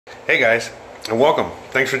Hey guys, and welcome.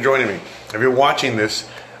 Thanks for joining me. If you're watching this,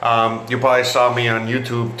 you probably saw me on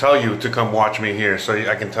YouTube tell you to come watch me here so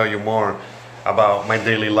I can tell you more about my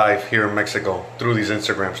daily life here in Mexico through these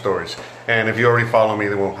Instagram stories. And if you already follow me,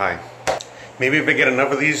 then well, hi. Maybe if I get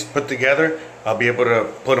enough of these put together, I'll be able to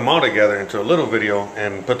put them all together into a little video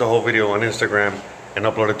and put the whole video on Instagram and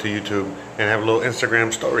upload it to YouTube and have little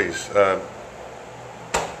Instagram stories.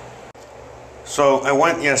 So I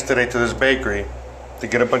went yesterday to this bakery to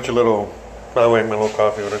get a bunch of little, by the way, my little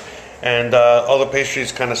coffee order, and all the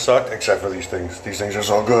pastries kind of sucked except for these things. These things are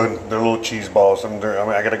so good. They're little cheese balls. I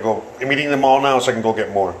gotta go. I'm eating them all now so I can go get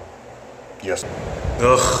more. Yes.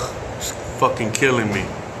 Ugh, it's fucking killing me.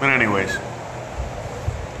 But anyways,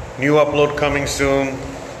 new upload coming soon.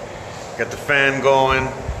 Got the fan going.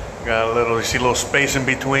 Got a little, you see a little space in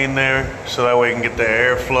between there, so that way you can get the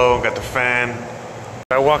airflow. Got the fan.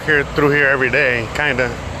 I walk through here every day, kinda,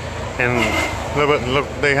 and look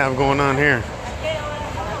what they have going on here.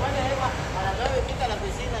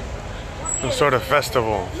 Some sort of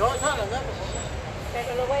festival.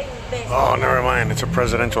 Oh, never mind. It's a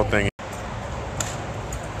presidential thing.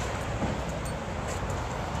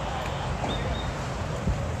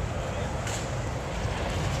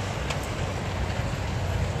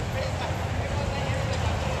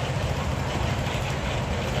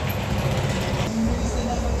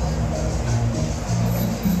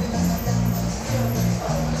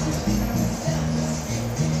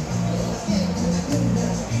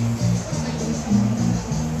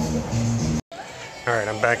 Alright,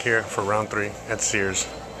 I'm back here for round 3 at Sears.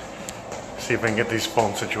 See if I can get these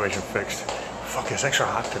phone situation fixed. Fuck, it's extra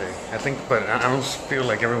hot today. I think, but I don't feel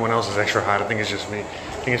like everyone else is extra hot. I think it's just me. I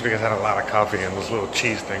think it's because I had a lot of coffee and those little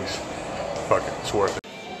cheese things. Fuck it, it's worth it.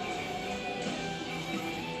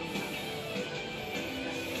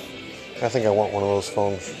 I think I want one of those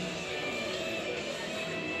phones.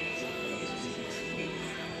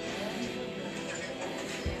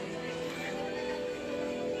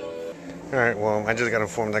 Alright, well, I just got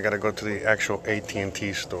informed I gotta go to the actual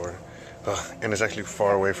AT&T store. And it's actually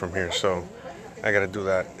far away from here, so I gotta do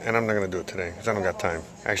that. And I'm not gonna do it today, because I don't got time.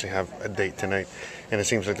 I actually have a date tonight, and it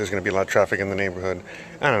seems like there's gonna be a lot of traffic in the neighborhood.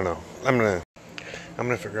 I don't know. I'm gonna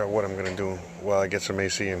figure out what I'm gonna do while I get some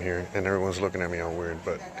AC in here, and everyone's looking at me all weird,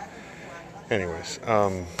 but anyways,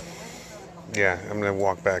 yeah, I'm gonna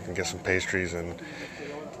walk back and get some pastries and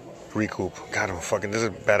recoup. God, this is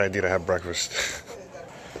a bad idea to have breakfast.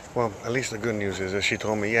 Well, at least the good news is that she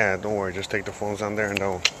told me, yeah, don't worry, just take the phones down there and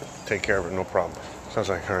they'll take care of it, no problem. Sounds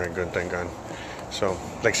like her and good, thank God. So,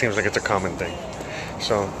 seems like it's a common thing.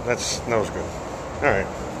 So, that was good. Alright.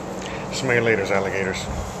 Smell you later, alligators.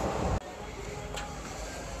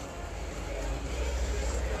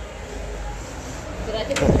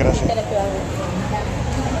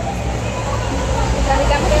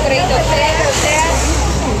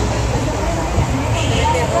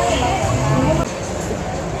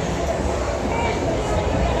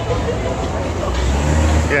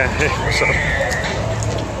 Yeah, hey, what's up?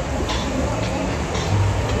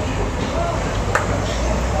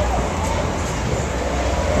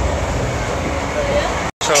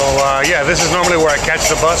 So, yeah, this is normally where I catch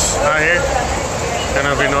the bus out here. I don't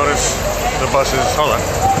know if you notice, the bus is, hold on.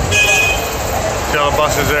 See all the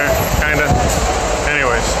buses there, kinda.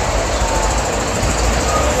 Anyways.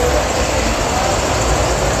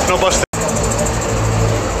 No bus there.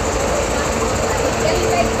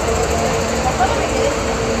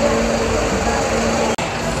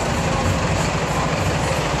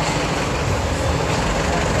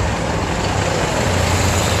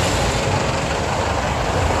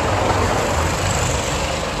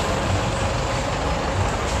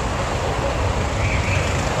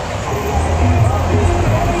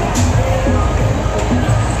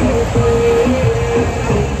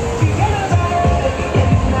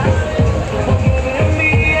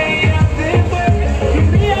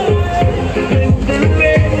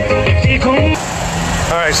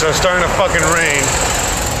 Alright, so it's starting to fucking rain.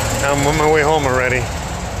 I'm on my way home already.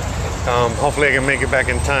 Hopefully I can make it back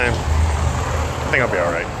in time. I think I'll be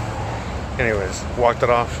alright. Anyways, walked it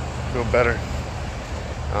off. Feel better.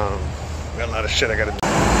 Got a lot of shit I gotta do.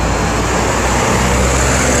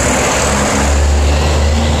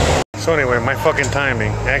 So anyway, my fucking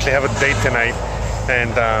timing. I actually have a date tonight.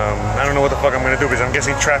 And I don't know what the fuck I'm gonna do because I'm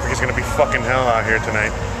guessing traffic is gonna be fucking hell out here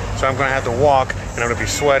tonight. So I'm gonna have to walk and I'm gonna be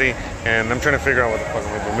sweaty and I'm trying to figure out what the fuck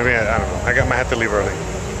I'm gonna do. Maybe I don't know. I might have to leave early.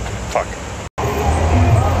 Fuck.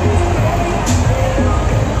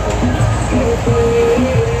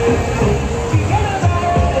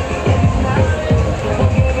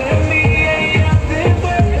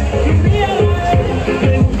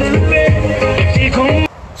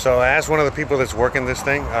 So I asked one of the people that's working this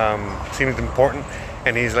thing, seemed important,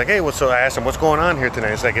 and he's like, hey, so I asked him, what's going on here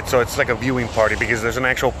tonight? It's like, it's like a viewing party because there's an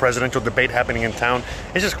actual presidential debate happening in town.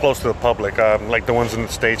 It's just close to the public, like the ones in the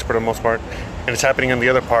States for the most part, and it's happening on the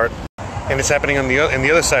other part. And it's happening on the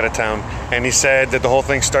other side of town. And he said that the whole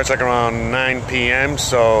thing starts like around 9 p.m.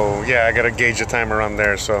 So yeah, I gotta gauge the time around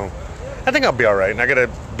there. So I think I'll be all right. And I gotta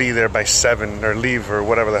be there by 7 or leave or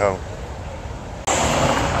whatever the hell.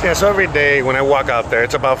 Yeah, so every day when I walk out there,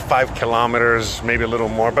 it's about 5 kilometers, maybe a little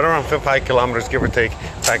more, but around 5 kilometers, give or take,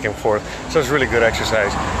 back and forth. So it's really good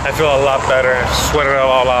exercise. I feel a lot better. I sweated it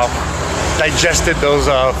all off. Digested those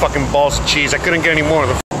fucking balls of cheese. I couldn't get any more of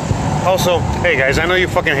them. Also, hey guys, I know you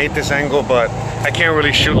fucking hate this angle, but I can't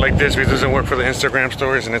really shoot like this because it doesn't work for the Instagram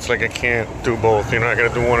stories, and it's like I can't do both, you know, I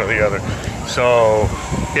gotta do one or the other. So,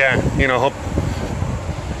 yeah, you know,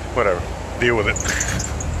 whatever, deal with it.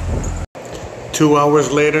 2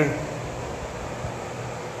 hours later,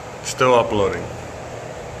 still uploading.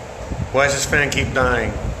 Why does this fan keep dying?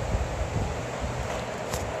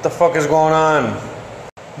 What the fuck is going on?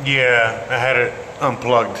 Yeah, I had it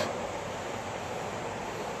unplugged.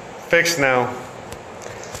 Fixed now.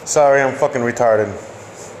 Sorry, I'm fucking retarded.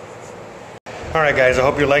 Alright guys, I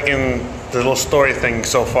hope you're liking the little story thing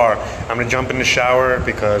so far. I'm gonna jump in the shower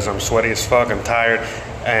because I'm sweaty as fuck, I'm tired,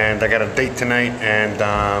 and I got a date tonight, and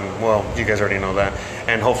well, you guys already know that.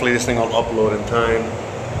 And hopefully this thing will upload in time.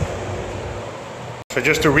 So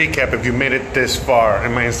just to recap, if you made it this far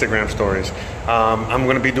in my Instagram stories, I'm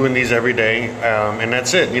going to be doing these every day, and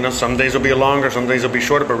that's it. You know, some days will be longer, some days will be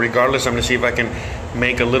shorter, but regardless, I'm going to see if I can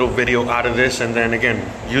make a little video out of this, and then again,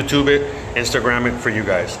 YouTube it, Instagram it for you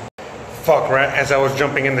guys. Fuck, right? As I was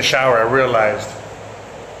jumping in the shower, I realized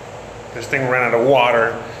this thing ran out of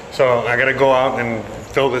water, so I got to go out and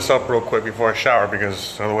fill this up real quick before I shower,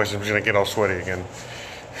 because otherwise I'm just going to get all sweaty again.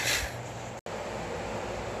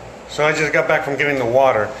 So I just got back from getting the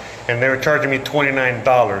water, and they were charging me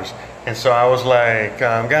 $29. And so I was like,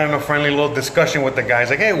 got in a friendly little discussion with the guys,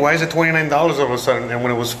 like, hey, why is it $29 all of a sudden? And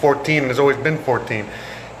when it was 14, and it's always been 14.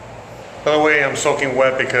 By the way, I'm soaking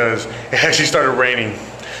wet because it actually started raining.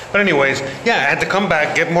 But anyways, yeah, I had to come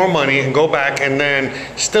back, get more money, and go back, and then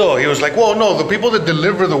still, he was like, well, no, the people that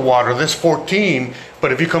deliver the water, this 14,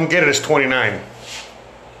 but if you come get it, it's 29.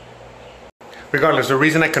 Regardless, the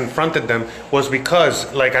reason I confronted them was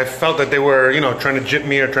because, like, I felt that they were, you know, trying to jip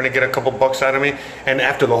me or trying to get a couple bucks out of me. And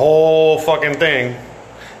after the whole fucking thing,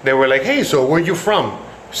 they were like, hey, so where you from?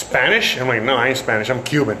 Spanish? I'm like, no, I ain't Spanish, I'm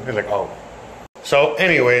Cuban. They're like, oh. So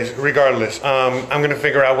anyways, regardless, I'm going to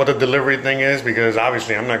figure out what the delivery thing is, because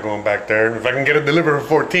obviously I'm not going back there. If I can get it delivered for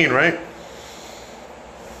 14, right?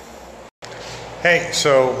 Hey,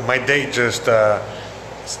 so my date just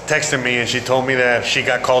texted me and she told me that she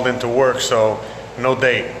got called into work, so no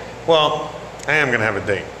date. Well, I am gonna have a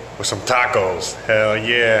date with some tacos. Hell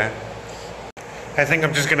yeah. I think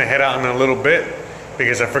I'm just gonna head out in a little bit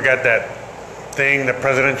because I forgot that thing, the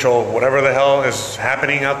presidential whatever the hell is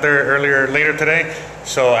happening out there later today.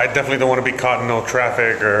 So I definitely don't want to be caught in no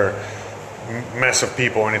traffic or mess of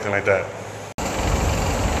people or anything like that.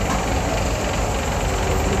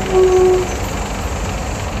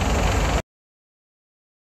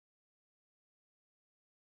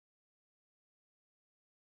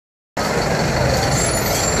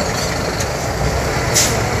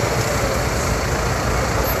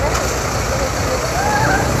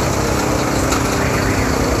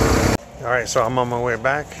 Alright, so I'm on my way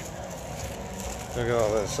back. Look at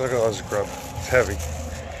all this. Look at all this grub. It's heavy.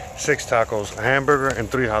 6 tacos, a hamburger, and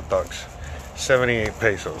 3 hot dogs. 78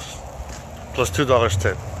 pesos. Plus $2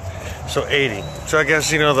 tip. So 80. So I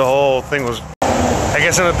guess, you know, the whole thing was... I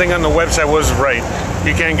guess the thing on the website was right.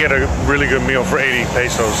 You can get a really good meal for 80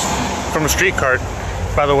 pesos. From a street cart.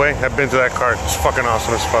 By the way, I've been to that cart. It's fucking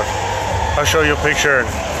awesome as fuck. I'll show you a picture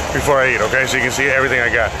before I eat, okay? So you can see everything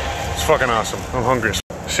I got. It's fucking awesome. I'm hungry.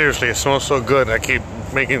 Seriously, it smells so good. I keep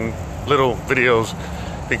making little videos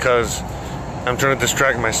because I'm trying to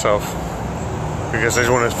distract myself, because I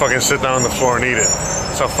just want to fucking sit down on the floor and eat it.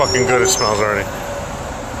 That's how fucking good it smells already.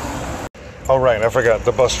 Oh right, I forgot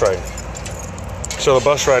the bus ride. So the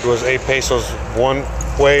bus ride was 8 pesos one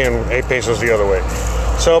way and 8 pesos the other way.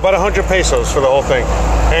 So about 100 pesos for the whole thing.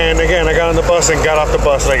 And again, I got on the bus and got off the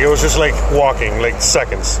bus. Like, it was just like walking, like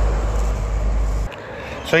seconds.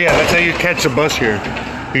 So yeah, that's how you catch a bus here.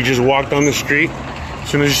 You just walk down the street. As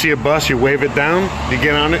soon as you see a bus, you wave it down, you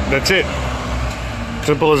get on it, that's it.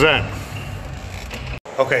 Simple as that.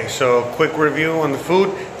 Okay, so quick review on the food.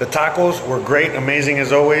 The tacos were great, amazing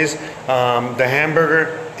as always. The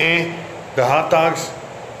hamburger, the hot dogs,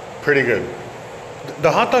 pretty good.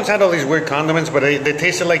 The hot dogs had all these weird condiments, but they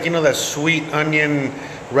tasted like, you know, that sweet onion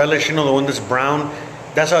relish, you know, the one that's brown.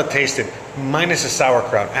 That's how it tasted, minus the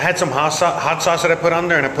sauerkraut. I had some hot sauce that I put on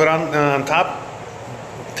there, and I put on top.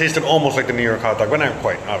 It tasted almost like the New York hot dog, but not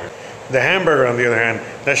quite, obviously. The hamburger, on the other hand,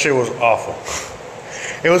 that shit was awful.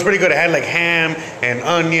 It was pretty good. It had like ham and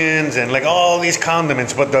onions and like all these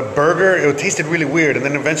condiments, but the burger, it tasted really weird. And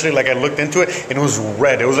then eventually, like, I looked into it, and it was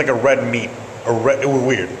red. It was like a red meat. It was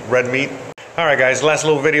weird. Red meat. All right, guys, last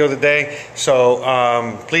little video of the day.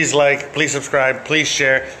 So please like, please subscribe, please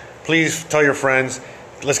share, please tell your friends.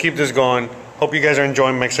 Let's keep this going. Hope you guys are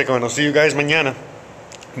enjoying Mexico, and I'll see you guys mañana.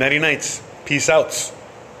 Nighty nights. Peace out.